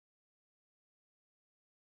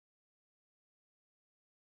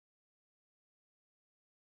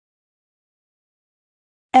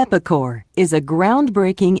EpiCor is a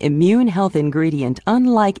groundbreaking immune health ingredient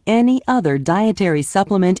unlike any other dietary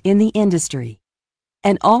supplement in the industry.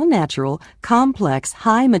 An all-natural, complex,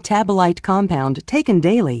 high-metabolite compound taken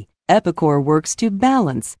daily, EpiCor works to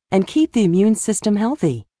balance and keep the immune system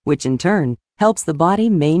healthy, which in turn helps the body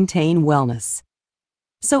maintain wellness.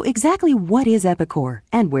 So exactly what is EpiCor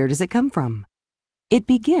and where does it come from? It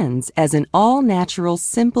begins as an all-natural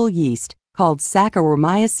simple yeast called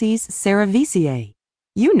Saccharomyces cerevisiae.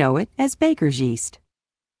 You know it as baker's yeast.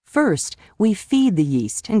 First, we feed the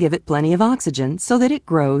yeast and give it plenty of oxygen so that it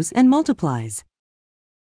grows and multiplies.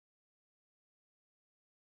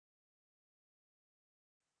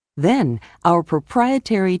 Then, our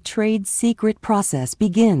proprietary trade secret process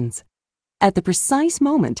begins. At the precise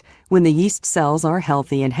moment when the yeast cells are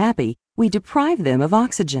healthy and happy, we deprive them of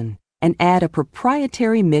oxygen and add a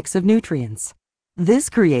proprietary mix of nutrients. This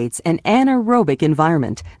creates an anaerobic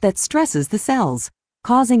environment that stresses the cells,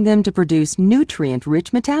 causing them to produce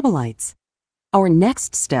nutrient-rich metabolites. Our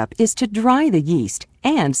next step is to dry the yeast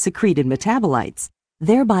and secreted metabolites,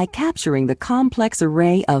 thereby capturing the complex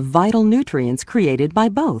array of vital nutrients created by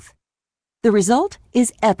both. The result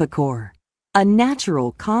is EpiCor, a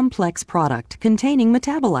natural, complex product containing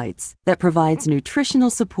metabolites that provides nutritional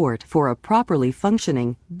support for a properly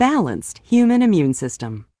functioning, balanced human immune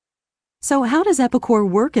system. So how does EpiCor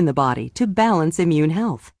work in the body to balance immune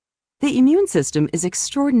health? The immune system is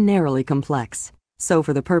extraordinarily complex, so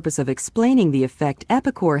for the purpose of explaining the effect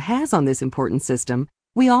EpiCor has on this important system,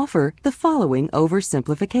 we offer the following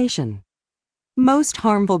oversimplification. Most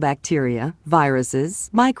harmful bacteria, viruses,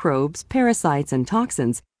 microbes, parasites, and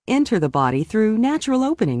toxins enter the body through natural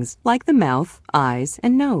openings like the mouth, eyes,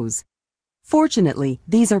 and nose. Fortunately,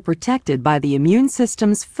 these are protected by the immune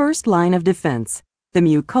system's first line of defense, the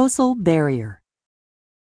mucosal barrier.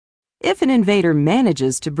 If an invader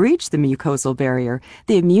manages to breach the mucosal barrier,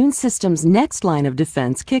 the immune system's next line of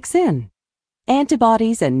defense kicks in.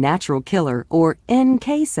 Antibodies and natural killer, or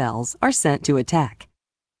NK cells, are sent to attack.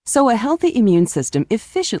 So a healthy immune system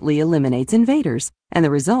efficiently eliminates invaders, and the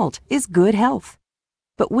result is good health.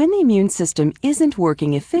 But when the immune system isn't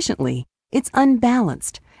working efficiently, it's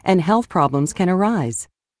unbalanced, and health problems can arise.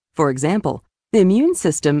 For example, the immune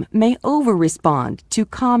system may over-respond to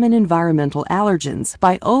common environmental allergens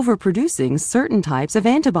by overproducing certain types of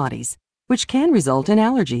antibodies, which can result in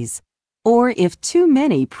allergies. Or if too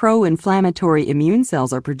many pro-inflammatory immune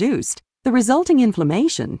cells are produced, the resulting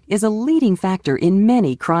inflammation is a leading factor in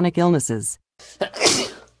many chronic illnesses.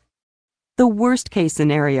 The worst-case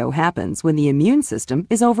scenario happens when the immune system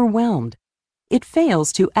is overwhelmed. It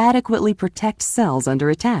fails to adequately protect cells under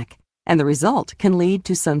attack, and the result can lead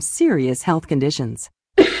to some serious health conditions.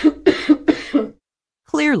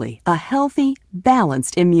 Clearly, a healthy,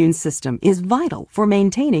 balanced immune system is vital for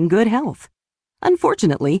maintaining good health.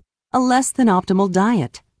 Unfortunately, a less than optimal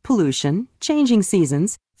diet, pollution, changing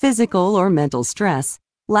seasons, physical or mental stress,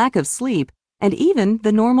 lack of sleep, and even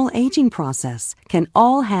the normal aging process can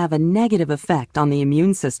all have a negative effect on the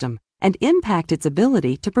immune system and impact its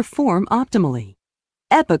ability to perform optimally.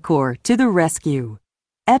 EpiCor to the rescue!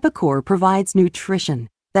 EpiCor provides nutrition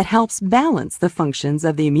that helps balance the functions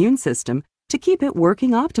of the immune system to keep it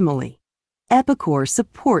working optimally. EpiCor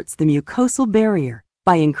supports the mucosal barrier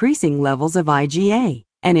by increasing levels of IgA,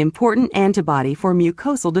 an important antibody for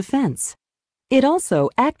mucosal defense. It also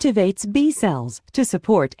activates B cells to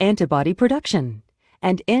support antibody production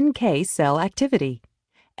and NK cell activity,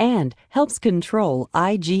 and helps control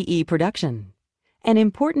IgE production, an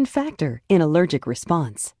important factor in allergic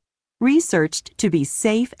response. Researched to be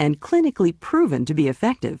safe and clinically proven to be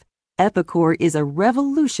effective, EpiCor is a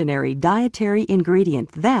revolutionary dietary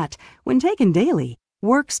ingredient that, when taken daily,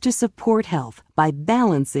 works to support health by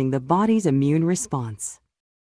balancing the body's immune response.